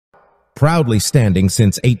proudly standing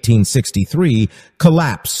since 1863,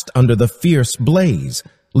 collapsed under the fierce blaze,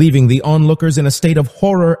 leaving the onlookers in a state of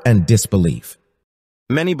horror and disbelief.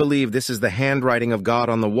 Many believe this is the handwriting of God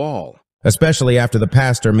on the wall, especially after the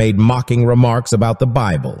pastor made mocking remarks about the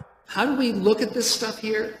Bible. How do we look at this stuff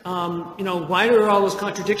here? Why are all those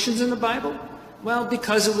contradictions in the Bible? Well,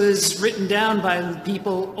 because it was written down by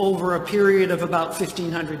people over a period of about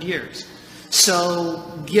 1,500 years. So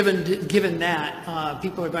given that,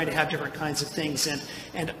 people are going to have different kinds of things.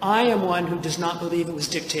 And I am one who does not believe it was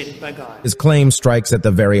dictated by God. His claim strikes at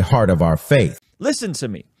the very heart of our faith. Listen to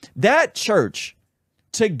me. That church,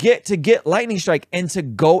 to get lightning strike and to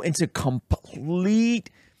go into complete,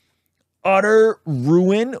 utter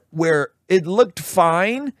ruin where it looked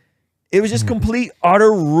fine. It was just complete,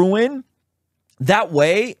 utter ruin that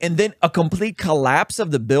way. And then a complete collapse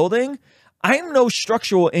of the building. I'm no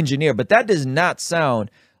structural engineer, but that does not sound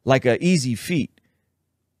like an easy feat.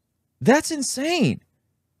 That's insane.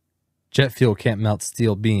 Jet fuel can't melt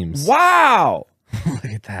steel beams. Wow. Look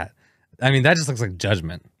at that. I mean, that just looks like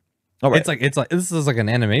Judgment. All right. It's like this is like an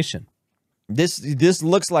animation. This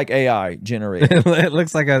looks like AI generated. It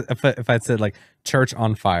looks like if I said like church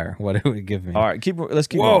on fire, what it would give me. All right, let's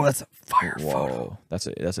keep Whoa, going. that's a fire photo. Whoa, that's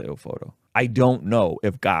an ill photo. I don't know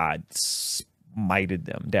if God smited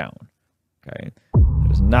them down. Okay, that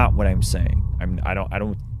is not what I'm saying. I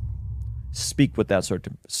don't speak with that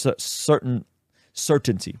certain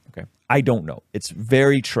certainty. Okay, I don't know. It's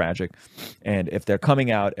very tragic, and if they're coming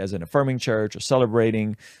out as an affirming church or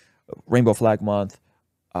celebrating Rainbow Flag Month,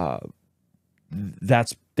 they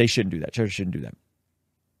shouldn't do that. Church shouldn't do that.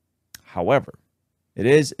 However, it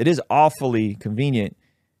is awfully convenient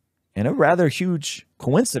and a rather huge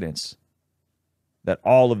coincidence that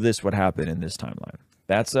all of this would happen in this timeline.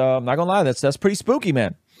 That's I'm not gonna lie, that's pretty spooky,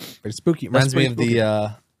 man. Pretty spooky. Reminds me of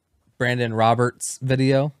the Brandon Roberts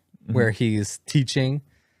video where he's teaching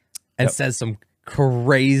and says some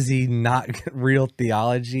crazy, not real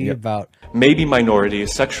theology about maybe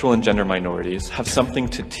minorities, sexual and gender minorities, have something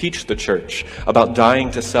to teach the church about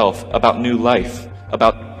dying to self, about new life,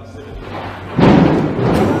 about...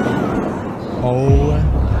 Oh.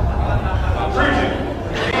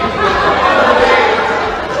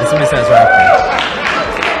 That's what he says right there.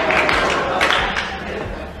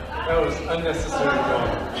 That was unnecessary.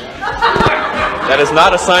 That is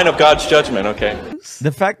not a sign of God's judgment, okay?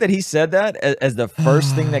 The fact that he said that as the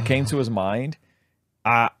first thing that came to his mind,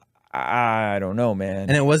 I don't know, man.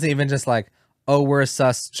 And it wasn't even just like, oh, we're a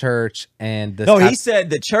sus church and this. No, he said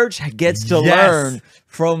the church gets to learn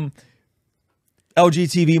from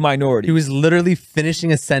LGBT minorities. He was literally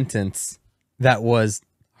finishing a sentence that was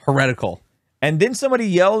heretical. And then somebody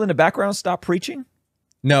yelled in the background, "Stop preaching."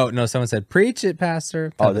 No, someone said, "Preach it,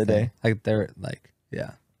 Pastor." Oh, did they? Like they're like,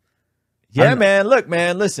 yeah. Man. Look,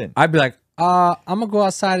 man, listen. I'd be like, I'm gonna go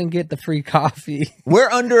outside and get the free coffee. We're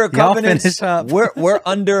under a covenant. Finish up. We're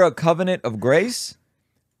under a covenant of grace,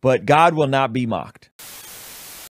 but God will not be mocked.